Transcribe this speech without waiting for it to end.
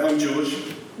George.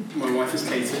 My wife is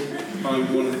Katie.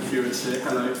 I'm one of the curates here.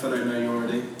 Hello, if I don't know you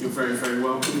already. You're very, very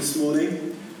welcome this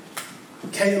morning.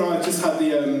 Kate and I have just had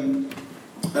the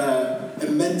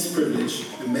immense privilege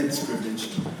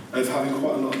of having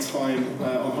quite a lot of time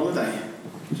on holiday,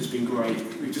 which has been great.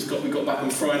 We got back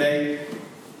on Friday,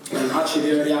 and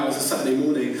actually the early hours of Saturday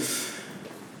morning.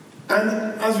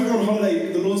 And as we were on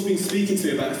holiday, the Lord's been speaking to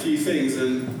me about a few things,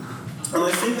 and I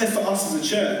think that for us as a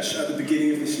church at the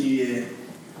beginning of this new year,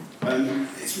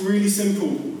 it's really simple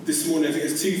this morning. I think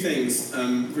there's two things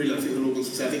really I think the Lord wants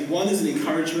to say. I think one is an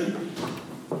encouragement.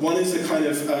 One is a kind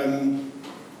of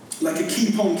like a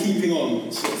keep on keeping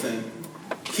on sort of thing.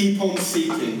 Keep on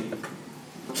seeking.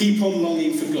 Keep on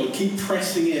longing for God. Keep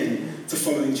pressing in to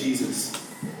following Jesus.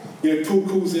 You know, Paul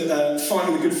calls it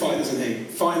fighting the good fight, doesn't he?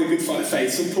 Fighting the good fight of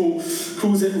faith. So Paul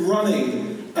calls it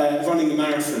running the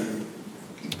marathon.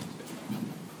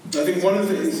 I think one of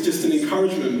the things is just an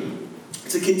encouragement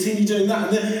to continue doing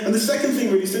that. And the second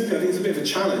thing, really simply, I think is a bit of a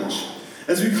challenge.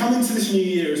 As we come into this new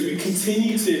year, as we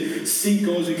continue to seek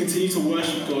God, as we continue to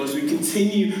worship God, as we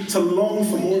continue to long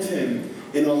for more of Him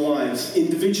in our lives,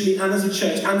 individually and as a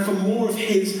church, and for more of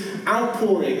His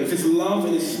outpouring, of His love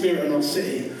and His Spirit in our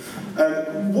city,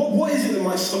 what is it that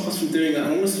might stop us from doing that?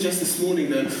 And I want to suggest this morning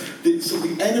that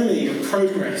the enemy of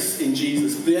progress in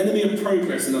Jesus, the enemy of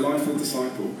progress in the life of a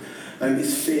disciple,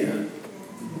 is fear.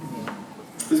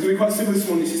 It's going to be quite simple this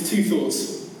morning. It's just two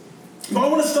thoughts. But I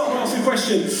want to start by asking a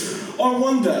question. I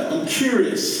wonder, I'm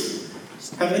curious,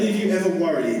 have any of you ever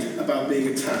worried about being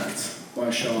attacked by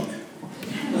a shark?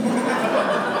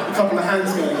 A couple of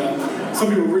hands going up. Some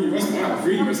people really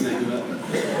resonate with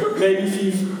that. Maybe if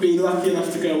you've been lucky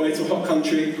enough to go away to a hot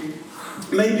country.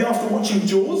 Maybe after watching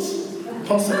Jaws,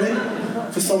 possibly,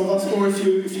 for some of us. Or if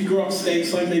you grew up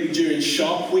stateside, maybe during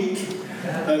Shark Week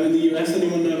in the US.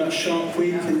 Anyone know about Shark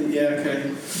Week? Yeah,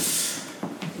 okay.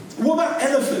 What about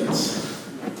elephants?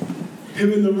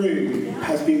 Who in the room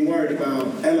has been worried about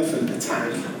elephant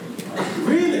attack?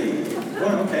 Really?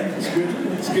 Wow, okay, that's good.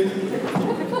 That's good.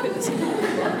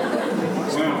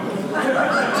 Wow.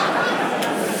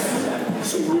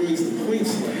 Sort of ruins the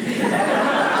points.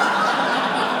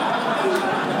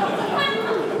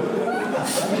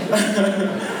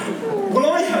 Well,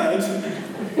 I heard,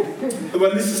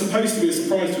 well, this is supposed to be a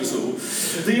surprise to us all,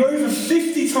 that you're over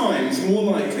 50 times more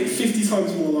likely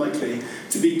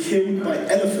to be killed by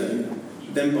elephant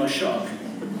than by shark.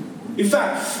 In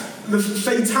fact, the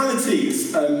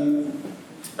fatalities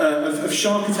of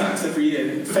shark attacks every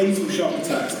year, fatal shark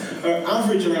attacks, are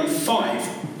average around 5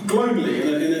 globally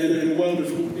in a world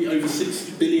of over 6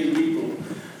 billion people.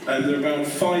 There are around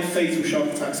 5 fatal shark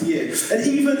attacks a year. And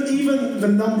even the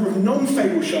number of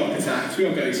non-fatal shark attacks, we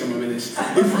are going somewhere with this,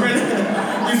 is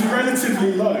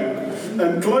relatively low.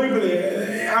 Globally,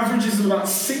 it averages about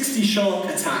 60 shark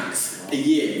attacks a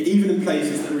year, even in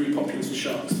places that are really popular with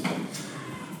sharks.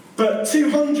 But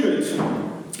 200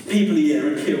 people a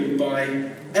year are killed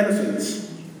by elephants.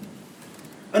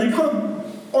 And you can't,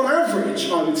 on average,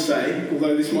 I would say,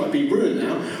 although this might be ruined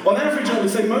now, on average I would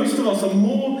say most of us are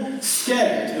more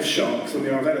scared of sharks than we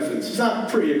are of elephants. Is that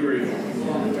pretty agreeable?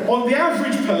 Well, the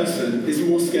average person is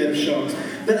more scared of sharks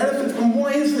than elephants. And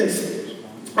why is this?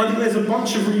 I think there's a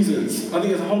bunch of reasons. I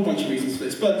think there's a whole bunch of reasons for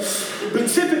this. But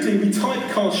typically we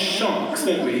typecast sharks,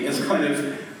 don't we, as kind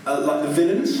of like the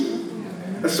villains.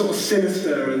 As sort of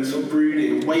sinister and sort of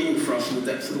brooding and waiting for us in the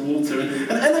depths of the water.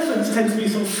 And elephants tend to be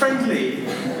sort of friendly,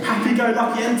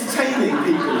 happy-go-lucky, entertaining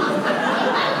people.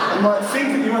 And like, think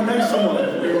that you might know someone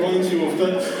it reminds you of.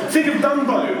 But think of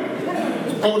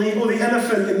Dumbo, or the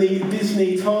elephant in the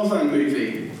Disney Tarzan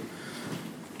movie.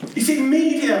 You see,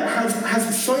 media has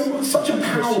such a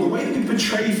power, the way that we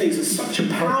portray things has such a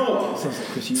power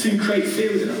to create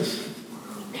fear within us.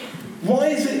 Why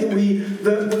is it that we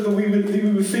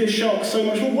would fear sharks so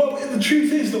much? Well, the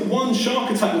truth is that one shark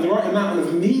attack with the right amount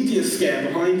of media scare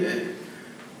behind it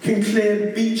can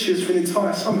clear beaches for an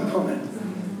entire summer, can't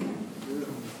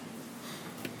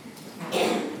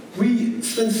it? We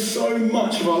spend so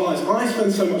much of our lives, I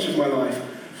spend so much of my life,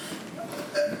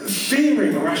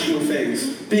 fearing irrational things,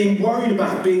 being worried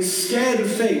about, being scared of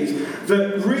things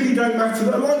that really don't matter,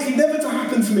 that are likely never to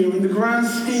happen to me, or in the grand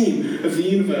scheme of the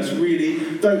universe really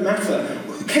don't matter.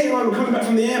 Kate and I were coming back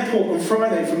from the airport on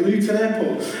Friday, from Luton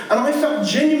Airport, and I felt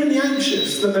genuinely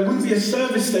anxious that there wouldn't be a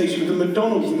service station with a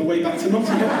McDonald's on the way back to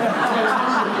Nottingham.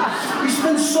 We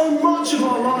spend so much of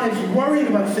our lives worrying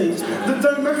about things that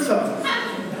don't matter.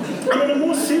 And on a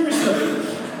more serious note,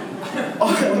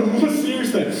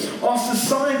 our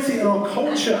society and our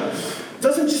culture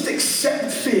doesn't just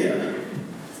accept fear.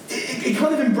 It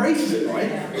kind of embraces it,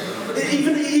 right? It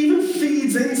even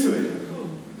feeds into it.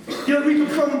 You know, we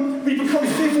become become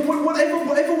fearful.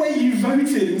 Whatever way you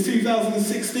voted in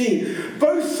 2016,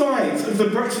 both sides of the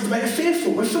Brexit debate are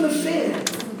fearful. We're full of fear.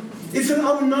 It's an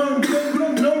unknown. We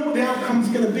don't know what the outcome's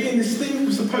going to be, and this thing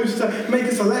was supposed to make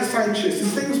us less anxious.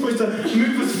 This thing was supposed to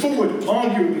move us forward,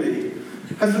 arguably,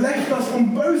 has left us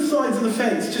on both sides of the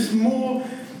fence just more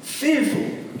fearful.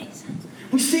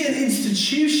 We see it in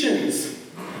institutions.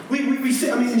 We see,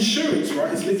 insurance,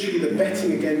 right, is literally the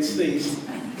betting against things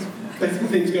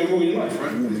going wrong in your life,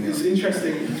 right? It's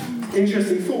interesting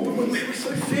thought, but we're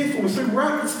so fearful, we're so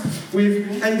wrapped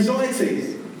with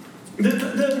anxiety.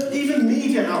 Even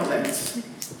media outlets,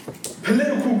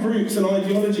 political groups and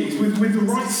ideologies with the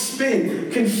right spin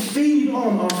can feed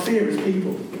on our fear as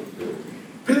people.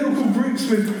 Political groups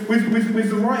with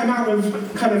the right amount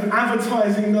of kind of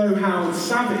advertising know-how and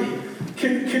savvy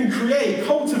can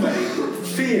cultivate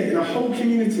fear in a whole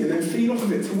community and then feed off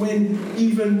of it to win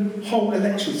even whole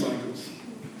election cycles.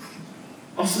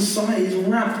 Our society is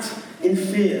wrapped in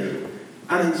fear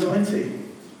and anxiety.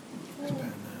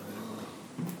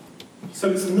 So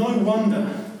it's no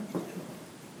wonder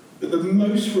that the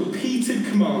most repeated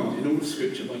command in all of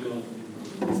Scripture by God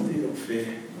is do not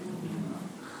fear.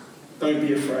 Don't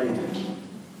be afraid.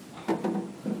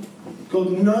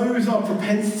 God knows our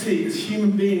propensity as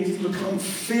human beings to become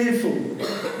fearful,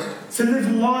 to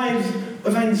live lives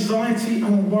of anxiety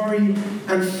and worry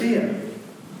and fear.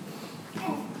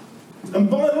 And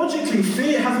biologically,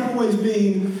 fear hasn't always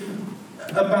been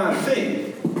a bad thing.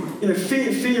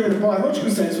 Fear in a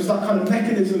biological sense was that kind of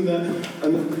mechanism that,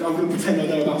 and I'm going to pretend I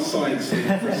know about science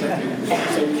here for a second,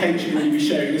 so Kate should really be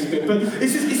sharing this bit, but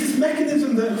it's this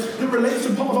mechanism that relates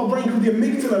to a part of our brain called the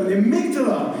amygdala, and the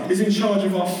amygdala is in charge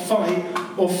of our fight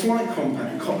or flight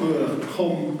complex. Can't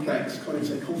even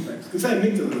say complex. I can say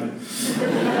amygdala though.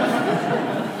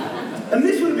 And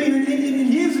this would have been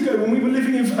in years ago when we were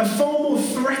living in a far more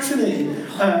threatening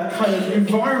kind of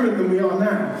environment than we are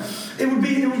now. It would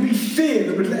be fear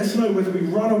that would let us know whether we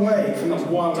run away from that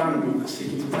wild animal that's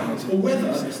seeking to devour us, or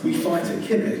whether we fight it,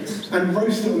 kill it, and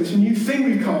roast it on this new thing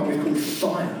we've come up with called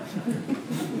fire.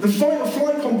 The fight or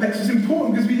flight complex is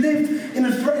important because we lived in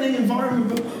a threatening environment,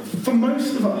 but for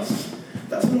most of us,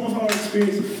 that's not our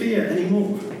experience of fear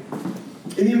anymore.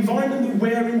 In the environment that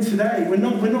we're in today, we're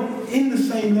not in the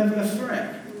same level of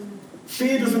threat.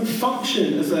 Fear doesn't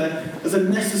function as a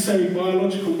necessary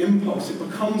biological impulse. It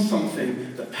becomes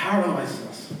something that paralyzes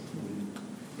us.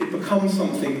 It becomes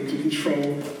something that can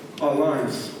control our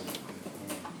lives.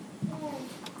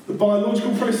 The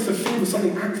biological process of fear was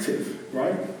something active,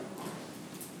 right?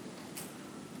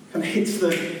 And hits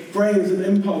the brain as an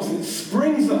impulse, and it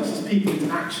springs us as people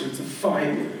into action to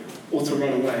fight or to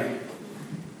run away.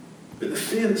 But the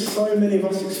fear that so many of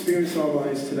us experience in our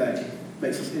lives today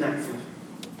makes us inactive.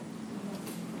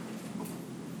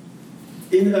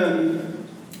 In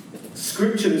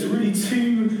Scripture, there's really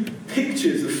two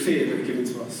pictures of fear that are given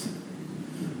to us.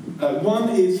 One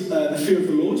is the fear of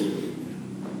the Lord,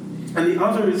 and the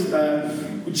other is,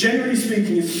 generally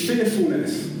speaking, is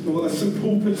fearfulness, or as St.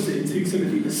 Paul puts it in 2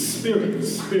 Timothy, the spirit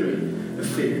of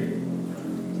fear.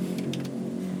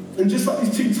 And just like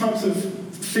these two types of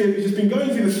fear that we've just been going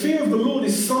through, the fear of the Lord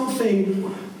is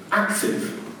something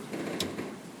active.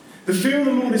 The fear of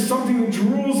the Lord is something that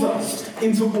draws us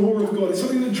into awe of God. It's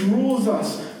something that draws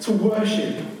us to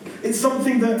worship. It's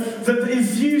something that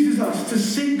infuses us to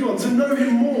seek God, to know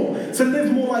Him more, to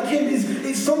live more like Him.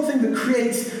 It's something that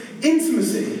creates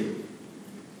intimacy.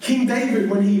 King David,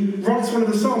 when he writes one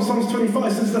of the Psalms, Psalms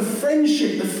 25, says the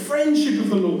friendship of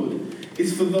the Lord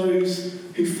is for those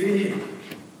who fear Him.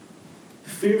 The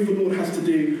fear of the Lord has to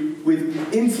do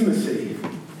with intimacy.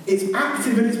 It's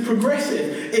active and it's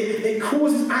progressive. It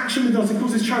causes action within us, it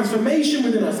causes transformation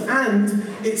within us, and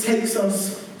it takes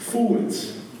us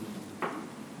forwards.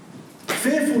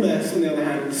 Fearfulness, on the other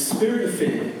hand, the spirit of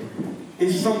fear,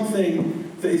 is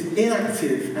something that is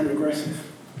inactive and aggressive.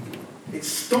 It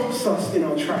stops us in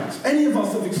our tracks. Any of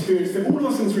us have experienced it, all of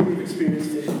us in this room have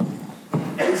experienced it.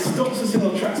 It stops us in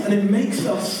our tracks and it makes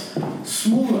us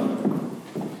smaller.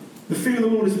 The fear of the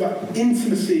Lord is about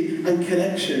intimacy and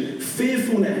connection.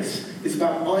 Fearfulness is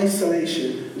about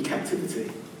isolation and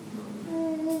captivity.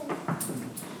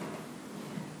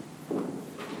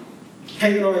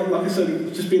 Kate and I, like I said,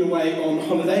 have just been away on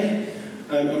holiday,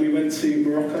 and we went to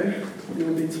Morocco.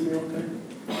 Anyone been to Morocco?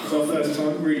 It was our first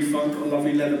time, really fun. Got a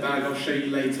lovely leather bag, I'll show you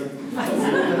later.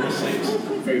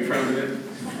 Very proud of it.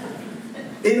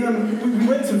 We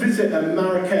went to visit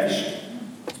Marrakesh,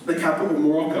 the capital of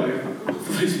Morocco,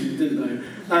 for those of you who didn't know.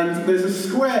 And there's a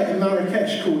square in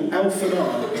Marrakesh called El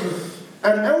Fanar.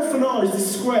 And El Fanar is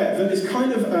this square that is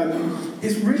kind of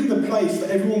It's really the place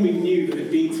that everyone we knew that had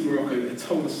been to Morocco had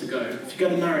told us to go. If you go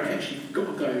to Marrakesh, you've got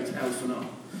to go to El Fana.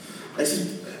 It's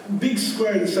this big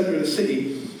square in the centre of the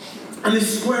city, and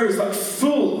this square is like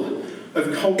full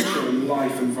of culture and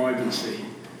life and vibrancy.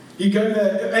 You go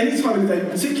there any time of the day,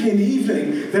 particularly in the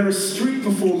evening, there are street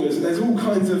performers and there's all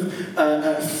kinds of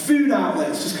food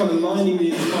outlets just kind of lining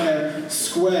the entire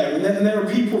square. And there are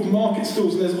people with market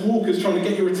stalls and there's hawkers trying to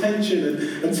get your attention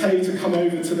and tell you to come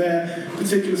over to their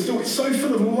particular store. It's so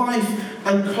full of life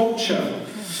and culture.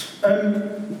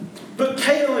 But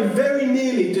Kate and I very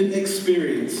nearly didn't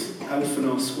experience El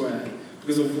Fana Square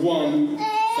because of one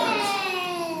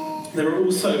fact. There are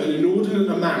also an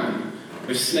inordinate amount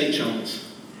of snake charmers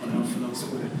on El Fana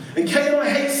Square. And Kate and I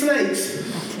hate snakes.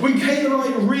 When Kate and I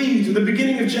read the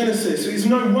beginning of Genesis, it's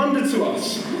no wonder to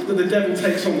us that the devil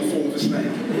takes on the form of a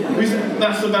snake.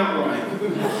 That's about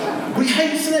right. We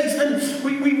hate snakes. And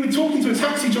we were talking to a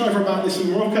taxi driver about this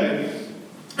in Morocco.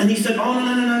 And he said, oh,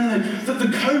 no. That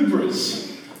the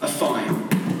cobras are fine.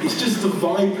 It's just the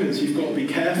vipers you've got to be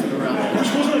careful around.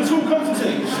 Which wasn't at all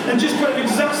comforting. And just kind of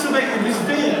exacerbated this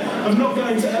fear of not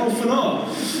going to El Fana.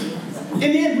 In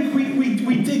the end,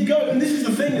 we did go, and this is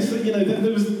the thing, is that,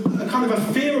 there was a kind of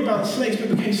a fear about snakes,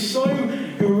 but it became so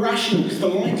irrational because the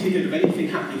likelihood of anything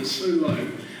happening is so low.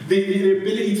 The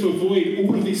ability to avoid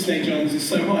all of these snake charmers is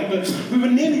so high, but we were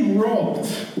nearly robbed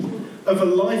of a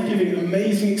life-giving,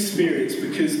 amazing experience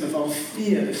because of our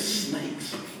fear of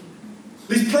snakes.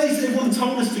 This place everyone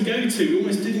told us to go to, we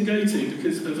almost didn't go to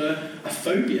because of a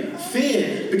phobia.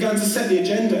 Fear began to set the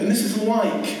agenda, and this is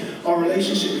like our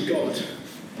relationship with God.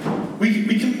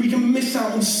 We can miss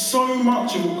out on so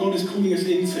much of what God is calling us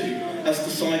into as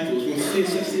disciples when fear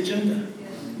sets the agenda.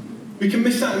 We can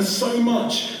miss out on so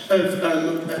much of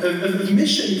the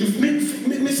mission.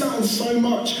 We can miss out on so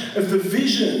much of the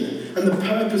vision and the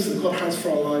purpose that God has for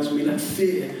our lives when we let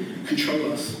fear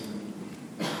control us.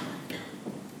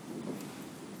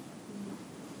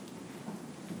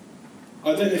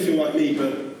 I don't know if you're like me,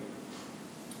 but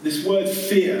this word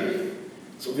fear,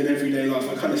 sort of in everyday life,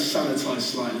 I kind of sanitize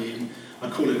slightly, and I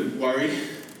call it worry.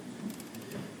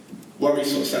 Worry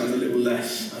sort of sounds a little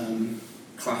less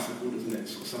classical, doesn't it?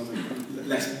 Sort of sounds like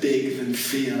less big than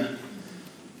fear.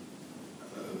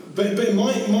 But in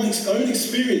my own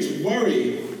experience,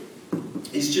 worry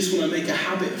is just when I make a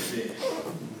habit of fear.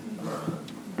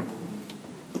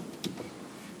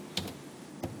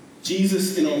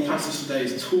 Jesus, in our passage today,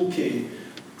 is talking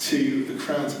to the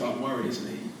crowds about worry, isn't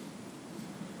he?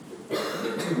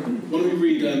 Why don't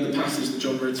we read the passage that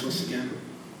John read to us again?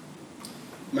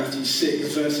 Matthew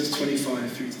 6, verses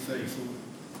 25 through to 34.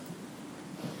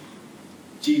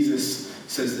 Jesus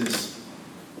says this: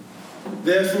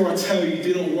 "Therefore I tell you,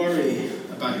 do not worry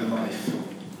about your life,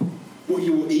 what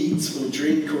you will eat or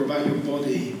drink, or about your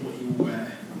body, what you will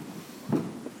wear.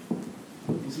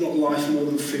 Is not life more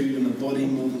than food, and the body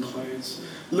more than clothes?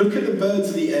 Look at the birds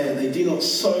of the air. They do not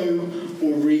sow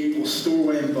or reap or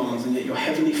store away in barns, and yet your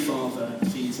heavenly Father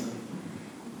feeds them.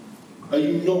 Are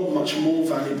you not much more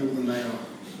valuable than they are?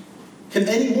 Can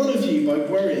any one of you, by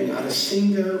worrying, add a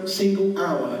single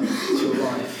hour to your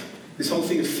life?" This whole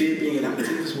thing of fear being inactive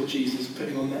is what Jesus is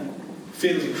putting on there.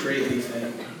 Fear doesn't create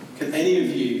anything. Can any of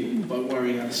you, by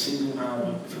worrying, add a single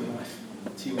hour to your life?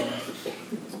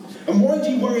 And why do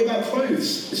you worry about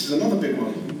clothes? This is another big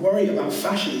one. You worry about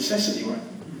fashion incessantly, right?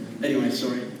 Anyway,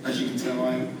 sorry. As you can tell,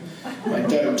 I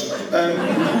don't.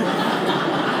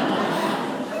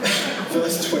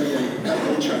 Verse 28. Back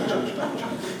on track, George.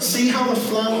 "See how the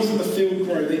flowers of the field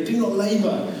grow. They do not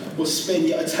labour or spin.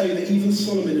 Yet I tell you that even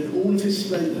Solomon, in all of his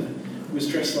splendour,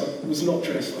 was not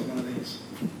dressed like one of these."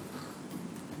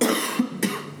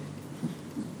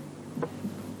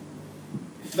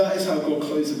 If that is how God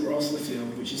clothes the grass of the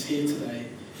field, which is here today,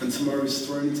 and tomorrow is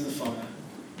thrown into the fire,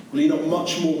 will he not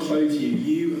much more clothe you,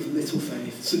 you of little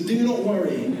faith? So do not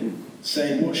worry,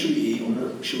 saying, what shall we eat, or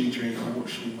what shall we drink, or what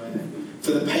shall we wear?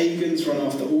 For the pagans run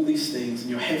after all these things, and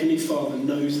your heavenly Father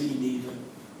knows that you need them.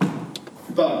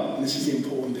 But, and this is the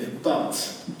important bit, but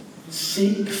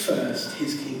seek first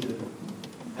his kingdom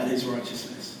and his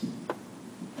righteousness,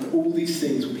 and all these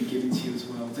things will be given to you as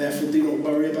well. Therefore do not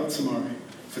worry about tomorrow,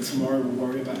 for tomorrow will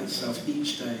worry about itself.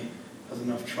 Each day has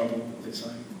enough trouble of its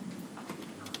own.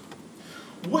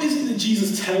 What is it that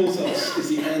Jesus tells us is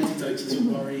the antidote to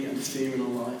worry and fear in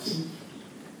our lives?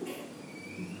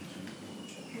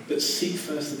 But seek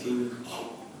first the kingdom.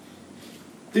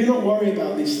 Do not worry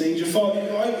about these things. Your Father,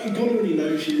 God already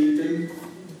knows you need them.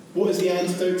 What is the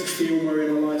antidote to fear and worry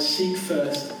in our lives? Seek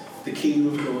first the kingdom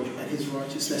of God and his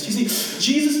righteousness. You see,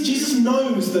 Jesus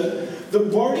knows that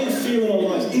worry and fear in our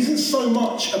lives isn't so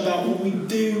much about what we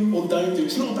do or don't do.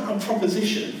 It's not about a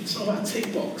proposition. It's not about a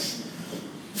tick box.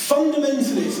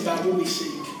 Fundamentally, it's about what we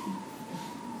seek.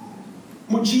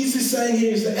 What Jesus is saying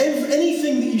here is that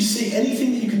anything that you seek,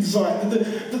 anything that you can desire,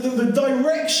 the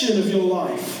direction of your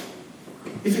life,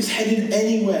 if it's headed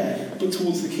anywhere but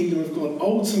towards the kingdom of God,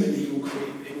 ultimately it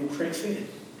will create fear.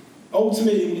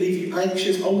 Ultimately, it will leave you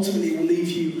anxious. Ultimately, it will leave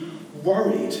you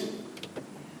worried.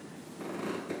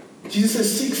 Jesus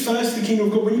says, seek first the kingdom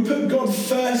of God. When you put God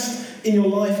first in your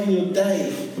life, in your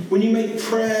day, when you make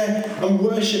prayer and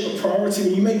worship a priority,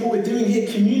 when you make what we're doing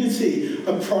here, community,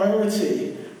 a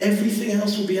priority, everything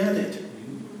else will be added.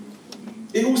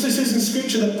 It also says in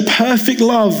Scripture that perfect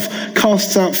love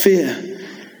casts out fear.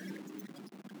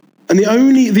 And the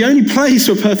only place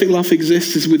where perfect love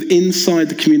exists is inside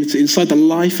the community, inside the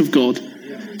life of God.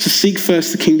 So seek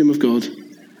first the kingdom of God.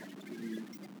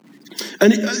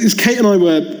 And as Kate and I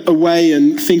were away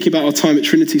and thinking about our time at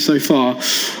Trinity so far,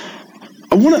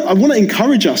 I want to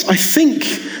encourage us. I think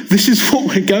this is what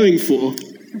we're going for.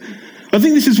 I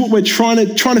think this is what we're trying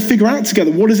to figure out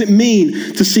together. What does it mean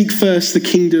to seek first the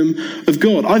kingdom of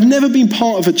God? I've never been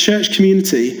part of a church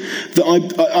community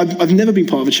I've never been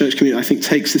part of a church community I think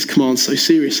takes this command so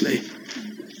seriously.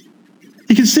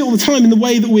 You can see it all the time in the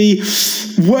way that we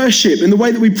worship, in the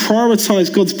way that we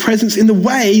prioritize God's presence, in the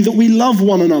way that we love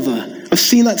one another. I've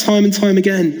seen that time and time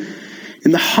again,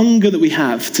 in the hunger that we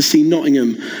have to see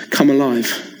Nottingham come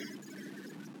alive.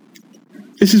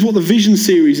 This is what the Vision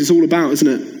series is all about, isn't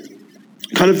it?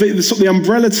 Kind of the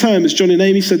umbrella term, as John and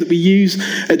Amy said, that we use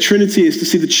at Trinity is to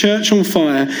see the church on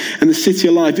fire and the city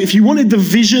alive. But if you wanted the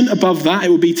vision above that, it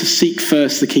would be to seek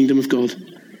first the kingdom of God.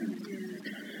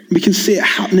 We can see it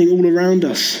happening all around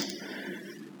us.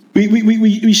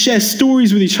 We share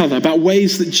stories with each other about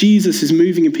ways that Jesus is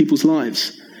moving in people's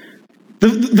lives.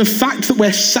 The fact that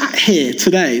we're sat here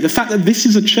today, the fact that this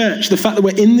is a church, the fact that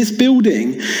we're in this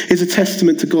building is a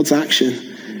testament to God's action.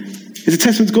 It's a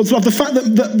testament to God's love. The fact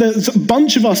that there's a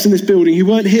bunch of us in this building who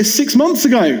weren't here 6 months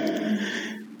ago.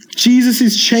 Jesus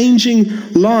is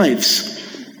changing lives.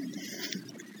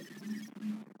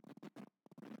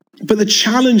 But the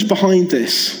challenge behind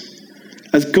this,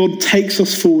 as God takes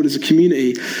us forward as a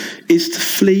community, is to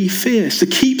flee fear, to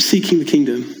keep seeking the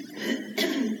kingdom.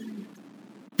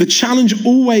 The challenge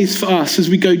always for us as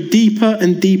we go deeper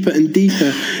and deeper and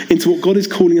deeper into what God is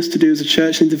calling us to do as a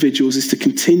church and individuals is to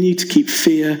continue to keep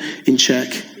fear in check.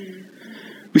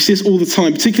 We see this all the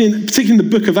time, particularly in the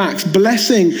book of Acts.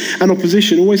 Blessing and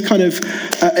opposition always kind of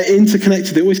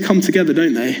interconnected. They always come together,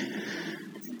 don't they?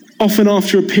 Often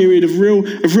after a period of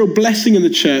real blessing in the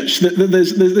church, that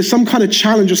there's some kind of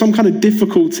challenge or some kind of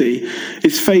difficulty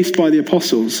is faced by the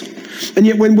apostles. And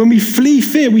yet when we flee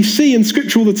fear, we see in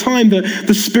Scripture all the time that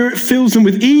the Spirit fills them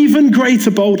with even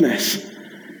greater boldness,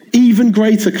 even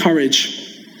greater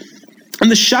courage. And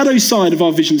the shadow side of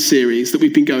our Vision series that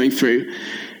we've been going through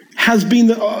has been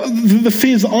the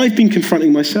fears that I've been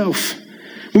confronting myself.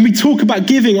 When we talk about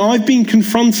giving, I've been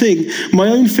confronting my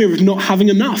own fear of not having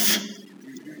enough.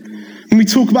 When we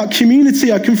talk about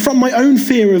community, I confront my own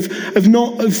fear of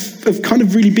kind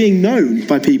of really being known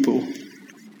by people.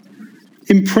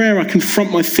 In prayer, I confront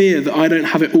my fear that I don't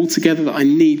have it all together, that I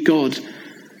need God.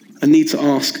 I need to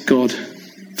ask God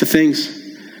for things.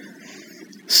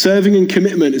 Serving and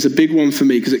commitment is a big one for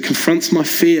me because it confronts my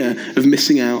fear of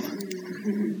missing out.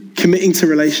 Committing to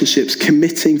relationships,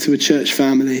 committing to a church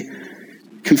family,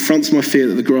 confronts my fear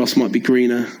that the grass might be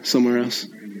greener somewhere else.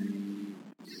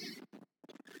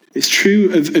 It's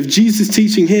true of Jesus'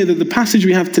 teaching here that the passage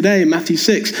we have today in Matthew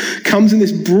 6 comes in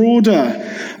this broader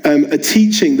a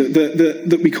teaching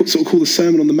that we sort of call the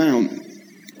Sermon on the Mount.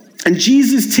 And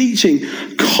Jesus' teaching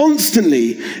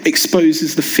constantly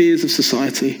exposes the fears of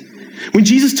society. When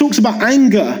Jesus talks about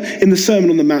anger in the Sermon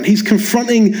on the Mount, he's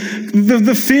confronting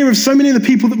the fear of so many of the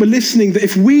people that were listening that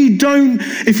if we don't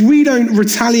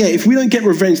retaliate, if we don't get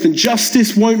revenge, then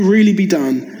justice won't really be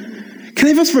done. Can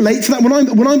any of us relate to that? When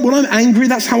I'm angry,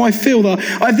 that's how I feel. I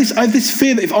have this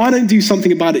fear that if I don't do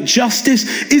something about it,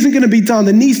 justice isn't going to be done.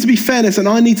 There needs to be fairness, and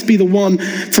I need to be the one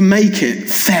to make it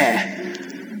fair.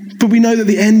 But we know that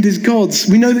the end is God's.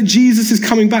 We know that Jesus is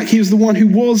coming back. He is the one who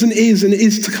was and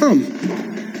is to come.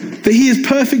 That he is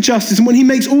perfect justice, and when he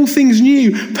makes all things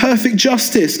new, perfect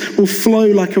justice will flow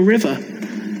like a river.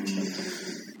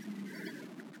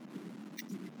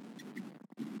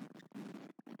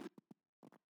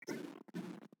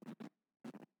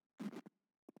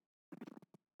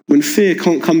 When fear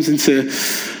comes into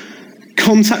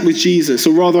contact with Jesus,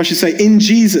 or rather I should say in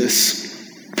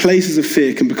Jesus, places of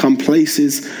fear can become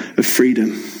places of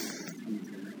freedom.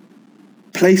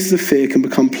 places of fear can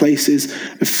become places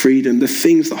of freedom. The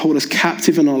things that hold us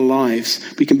captive in our lives,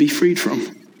 we can be freed from.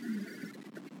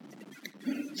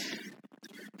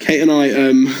 Kate and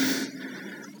I,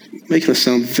 making us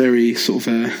sound very sort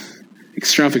of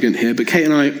extravagant here, but Kate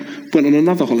and I went on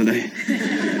another holiday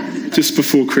just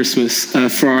before Christmas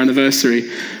for our anniversary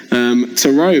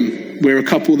to Rome. We're a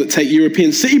couple that take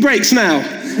European city breaks now.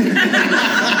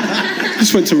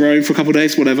 Just went to Rome for a couple of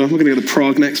days, whatever. We're going to go to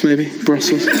Prague next, maybe,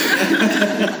 Brussels.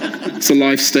 It's a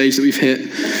life stage that we've hit.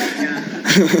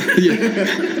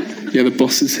 Yeah, the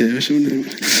boss is here.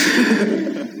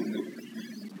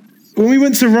 When we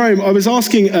went to Rome, I was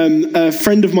asking a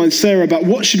friend of mine, Sarah, about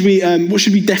what should we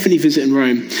definitely visit in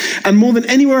Rome. And more than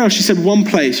anywhere else, she said one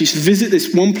place. You should visit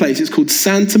this one place. It's called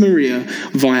Santa Maria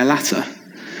Vialata.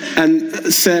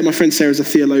 And Sarah, my friend Sarah, is a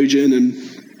theologian and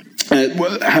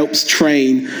helps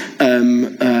train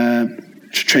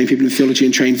people in theology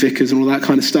and train vicars and all that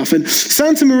kind of stuff. And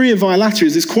Santa Maria Vialata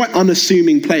is this quite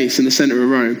unassuming place in the centre of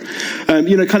Rome.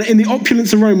 Kind of in the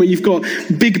opulence of Rome, where you've got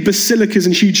big basilicas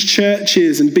and huge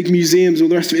churches and big museums and all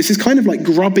the rest of it. It's this kind of like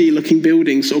grubby looking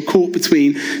building sort of caught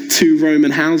between two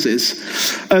Roman houses.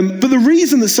 But the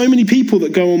reason that so many people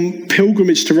that go on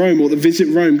pilgrimage to Rome or that visit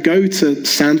Rome go to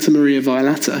Santa Maria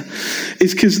Vialata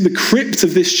is because the crypt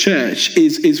of this church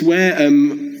is where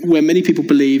many people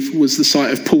believe was the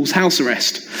site of Paul's house arrest.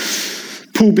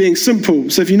 Paul being St. Paul.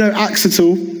 So if you know Acts at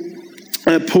all,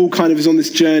 Paul kind of is on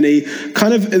this journey,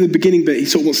 kind of in the beginning bit, he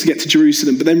sort of wants to get to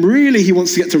Jerusalem, but then really he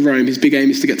wants to get to Rome. His big aim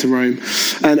is to get to Rome.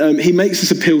 And he makes this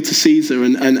appeal to Caesar,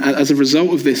 and as a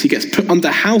result of this, he gets put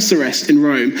under house arrest in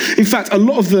Rome. In fact, a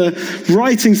lot of the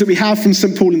writings that we have from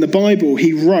St. Paul in the Bible,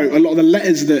 he wrote, a lot of the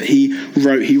letters that he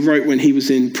wrote when he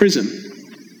was in prison.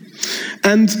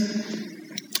 And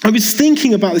I was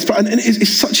thinking about this, and it's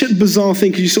such a bizarre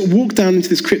thing, because you sort of walk down into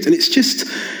this crypt, and it's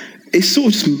sort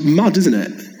of just mud, isn't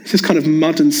it? It's just kind of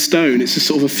mud and stone. It's just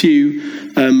sort of a few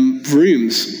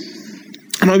rooms.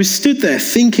 And I was stood there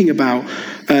thinking about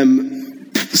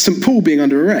St. Paul being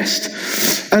under arrest.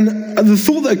 And the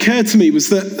thought that occurred to me was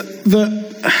that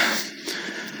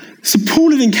so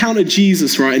Paul had encountered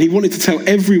Jesus, right? And he wanted to tell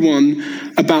everyone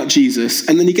about Jesus.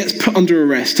 And then he gets put under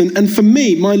arrest. And for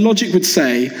me, my logic would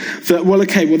say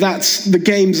that, that's the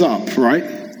game's up, right?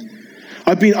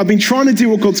 I've been trying to do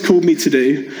what God's called me to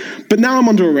do, but now I'm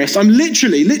under arrest. I'm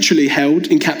literally held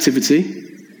in captivity.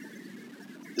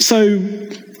 So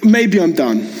maybe I'm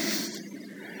done.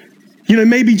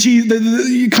 Maybe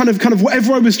kind of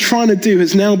whatever I was trying to do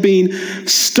has now been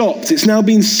stopped. It's now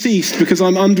been ceased because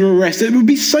I'm under arrest. It would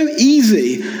be so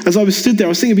easy, as I was stood there, I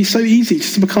was thinking it'd be so easy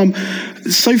just to become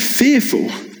so fearful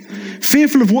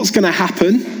of what's going to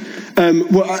happen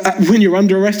when you're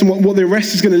under arrest and what the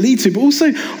arrest is going to lead to, but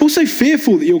also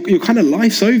fearful that your kind of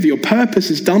life's over, your purpose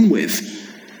is done with.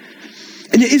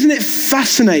 And yet, isn't it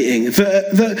fascinating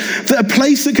that a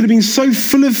place that could have been so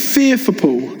full of fear for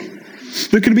Paul,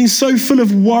 that could have been so full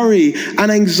of worry and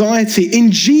anxiety,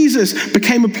 in Jesus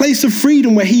became a place of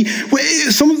freedom where his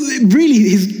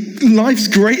life's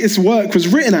greatest work was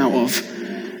written out of.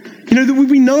 That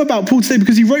we know about Paul today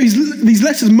because he wrote these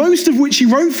letters, most of which he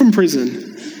wrote from prison.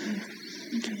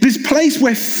 This place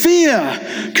where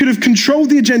fear could have controlled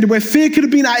the agenda, where fear could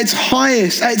have been at its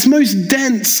highest, at its most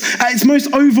dense, at its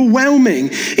most overwhelming,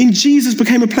 in Jesus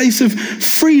became a place of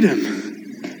freedom.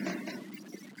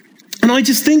 And I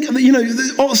just think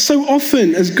that, so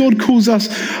often as God calls us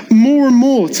more and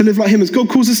more to live like him, as God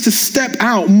calls us to step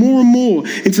out more and more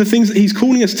into the things that he's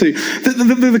calling us to,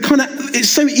 it's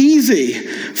so easy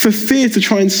for fear to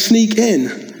try and sneak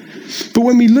in. But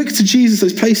when we look to Jesus,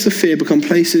 those places of fear become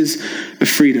places of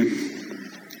freedom.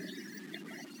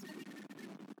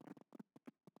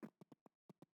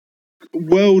 A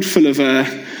world full of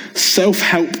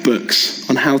self-help books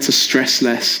on how to stress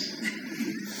less,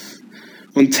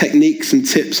 on techniques and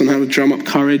tips on how to drum up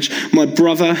courage. My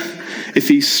brother, if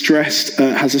he's stressed,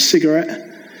 has a cigarette.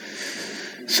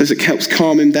 Says it helps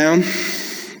calm him down.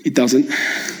 It doesn't.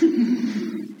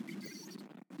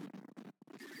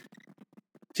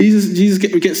 Jesus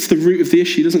gets to the root of the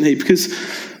issue, doesn't he? Because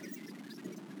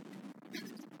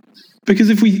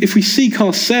if we seek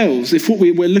ourselves, if what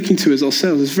we're looking to is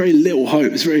ourselves, there's very little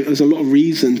hope. There's a lot of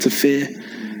reason to fear.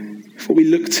 If what we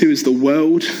look to is the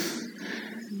world,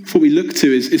 if what we look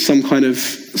to is some kind of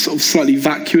sort of slightly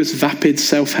vacuous, vapid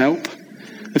self-help,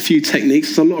 a few techniques,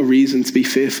 there's a lot of reason to be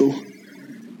fearful.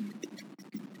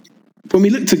 When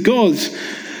we look to God,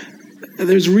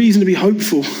 there's reason to be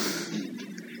hopeful.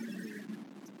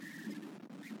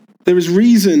 There is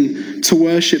reason to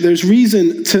worship. There is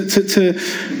reason to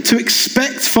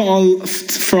expect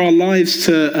for our lives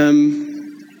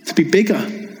to be bigger,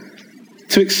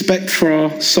 to expect for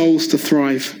our souls to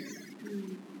thrive?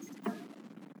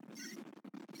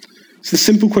 So the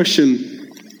simple question,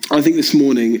 I think, this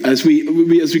morning, as we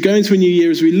go into a new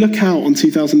year, as we look out on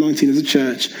 2019 as a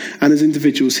church and as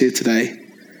individuals here today,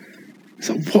 is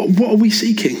like, what are we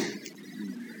seeking?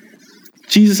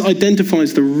 Jesus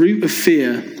identifies the root of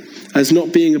fear as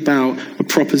not being about a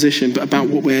proposition, but about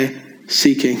what we're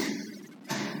seeking.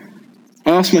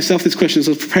 I asked myself this question as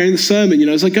I was preparing the sermon.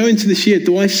 As I go into this year,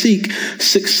 do I seek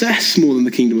success more than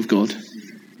the kingdom of God?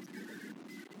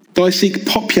 Do I seek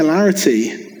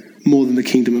popularity more than the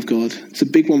kingdom of God? It's a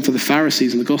big one for the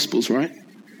Pharisees in the Gospels, right?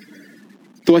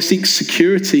 Do I seek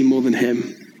security more than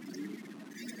him?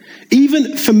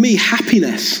 Even for me,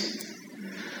 happiness.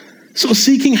 Sort of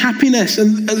seeking happiness,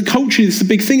 and culturally this is a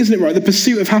big thing, isn't it, right? The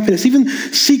pursuit of happiness. Even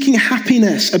seeking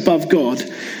happiness above God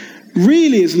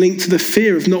really is linked to the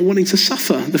fear of not wanting to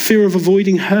suffer, the fear of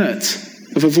avoiding hurt,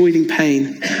 of avoiding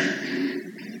pain.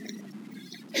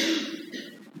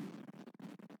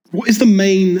 What is the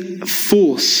main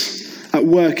force at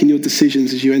work in your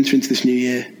decisions as you enter into this new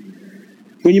year?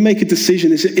 When you make a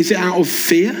decision, is it out of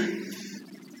fear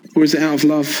or is it out of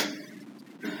love?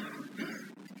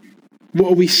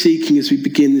 What are we seeking as we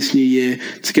begin this new year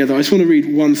together? I just want to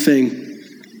read one thing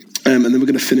and then we're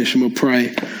going to finish and we'll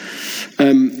pray.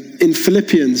 In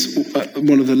Philippians,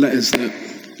 one of the letters that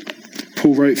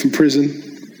Paul wrote from prison,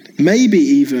 maybe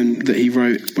even that he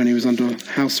wrote when he was under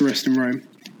house arrest in Rome.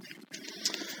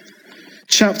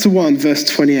 Chapter 1, verse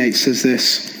 28 says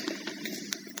this.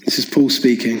 This is Paul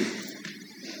speaking.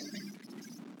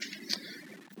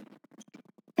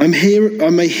 I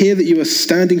may hear that you are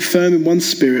standing firm in one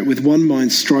spirit with one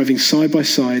mind, striving side by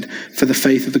side for the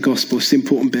faith of the gospel. It's the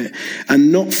important bit.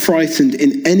 And not frightened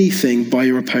in anything by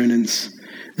your opponents.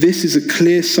 This is a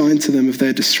clear sign to them of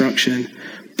their destruction,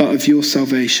 but of your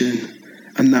salvation,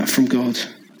 and that from God.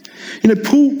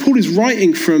 Paul is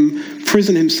writing from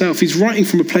prison himself. He's writing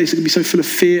from a place that can be so full of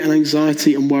fear and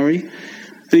anxiety and worry.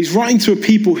 And he's writing to a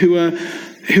people who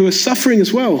are suffering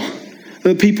as well.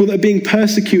 The people that are being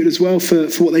persecuted as well for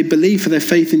what they believe, for their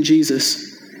faith in Jesus.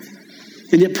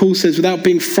 And yet Paul says, without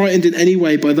being frightened in any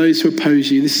way by those who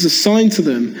oppose you, this is a sign to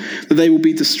them that they will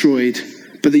be destroyed,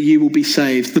 but that you will be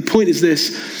saved. The point is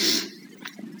this: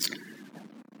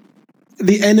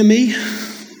 the enemy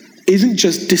isn't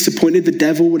just disappointed, the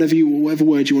devil, whatever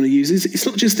word you want to use. It's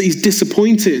not just that he's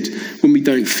disappointed when we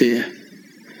don't fear.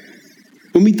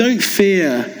 When we don't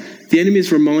fear, the enemy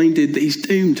is reminded that he's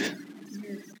doomed.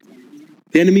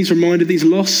 The enemy is reminded that he's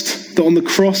lost, that on the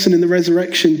cross and in the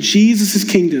resurrection, Jesus'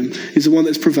 kingdom is the one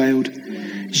that's prevailed.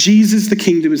 Jesus, the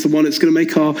kingdom, is the one that's going to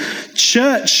make our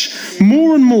church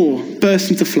more and more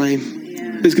burst into flame.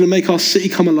 It's going to make our city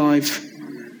come alive.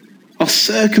 Our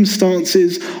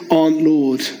circumstances aren't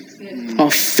Lord.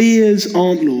 Our fears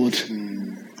aren't Lord.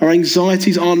 Our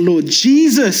anxieties aren't Lord.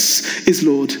 Jesus is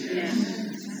Lord.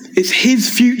 It's his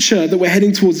future that we're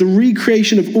heading towards, the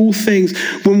recreation of all things.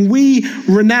 When we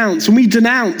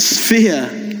denounce fear,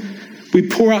 we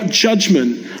pour out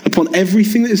judgment upon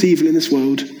everything that is evil in this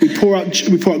world. We pour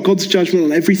out God's judgment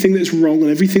on everything that is wrong, on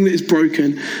everything that is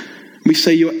broken. We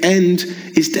say your end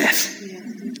is death.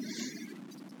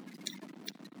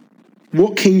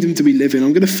 What kingdom do we live in?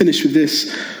 I'm going to finish with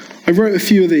this. I wrote a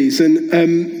few of these, and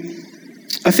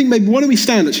I think maybe, why don't we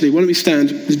stand, actually? Why don't we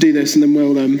stand? Let's do this, and then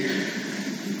we'll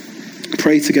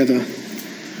pray together.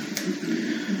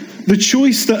 The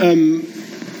choice that,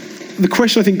 the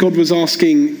question I think God was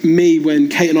asking me when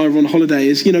Kate and I were on holiday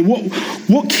is,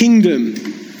 what kingdom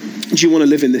do you want to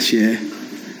live in this year?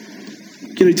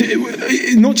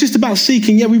 Not just about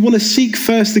seeking. Yeah, we want to seek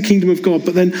first the kingdom of God,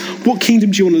 but then what kingdom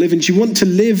do you want to live in? Do you want to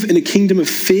live in a kingdom of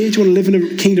fear? Do you want to live in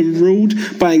a kingdom ruled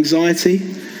by anxiety?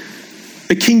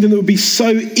 A kingdom that would be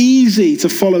so easy to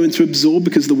follow and to absorb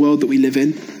because of the world that we live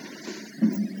in?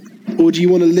 Or do you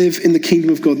want to live in the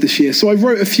kingdom of God this year? So I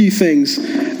wrote a few things,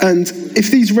 and if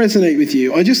these resonate with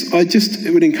you, I just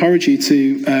would encourage you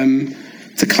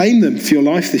to claim them for your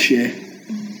life this year.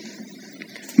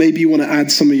 Maybe you want to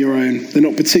add some of your own. They're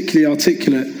not particularly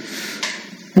articulate.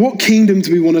 What kingdom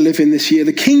do we want to live in this year?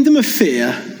 The kingdom of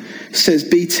fear says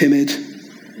be timid,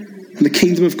 and the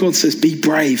kingdom of God says be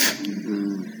brave.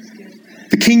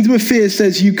 The kingdom of fear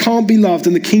says you can't be loved,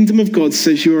 and the kingdom of God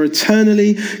says you are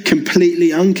eternally,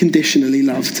 completely, unconditionally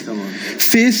loved.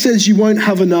 Fear says you won't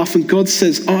have enough, and God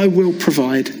says, I will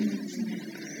provide.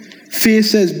 Fear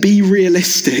says be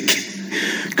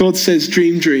realistic. God says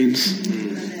dream dreams.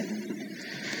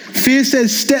 Fear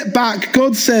says step back.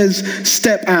 God says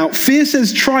step out. Fear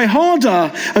says try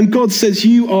harder, and God says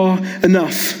you are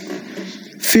enough.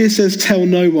 Fear says tell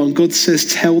no one. God says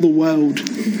tell the world.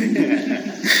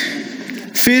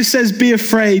 Fear says, be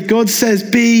afraid. God says,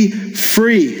 be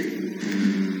free.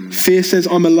 Fear says,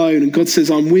 I'm alone. And God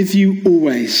says, I'm with you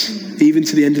always, even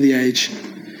to the end of the age.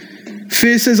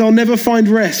 Fear says, I'll never find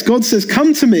rest. God says,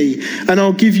 come to me and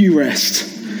I'll give you rest.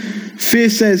 Fear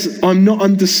says, I'm not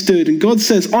understood. And God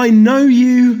says, I know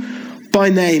you by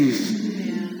name.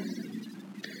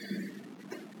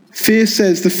 Fear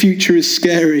says the future is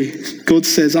scary. God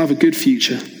says, I have a good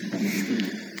future.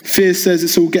 Fear says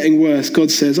it's all getting worse.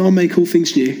 God says, I'll make all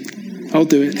things new. I'll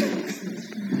do it.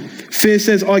 Fear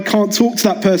says, I can't talk to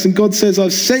that person. God says,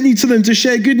 I've sent you to them to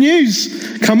share good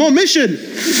news. Come on, mission.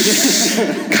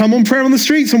 Come on, prayer on the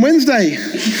streets on Wednesday.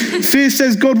 Fear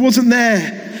says, God wasn't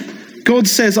there. God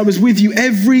says, I was with you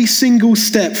every single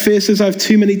step. Fear says, I have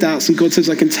too many doubts. And God says,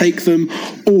 I can take them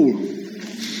all.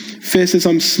 Fear says,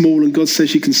 I'm small. And God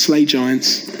says, you can slay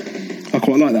giants. I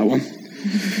quite like that one.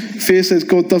 Fear says,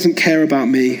 God doesn't care about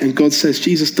me. And God says,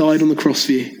 Jesus died on the cross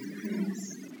for you.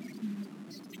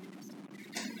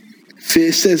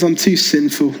 Fear says, I'm too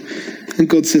sinful. And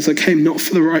God says, I came not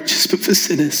for the righteous, but for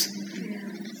sinners.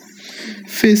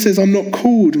 Fear says, I'm not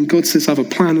called. And God says, I have a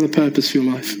plan and a purpose for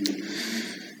your life.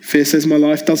 Fear says, my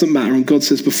life doesn't matter. And God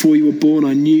says, before you were born,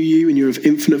 I knew you and you're of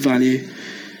infinite value.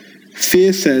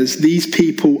 Fear says, these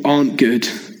people aren't good.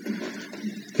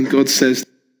 And God says,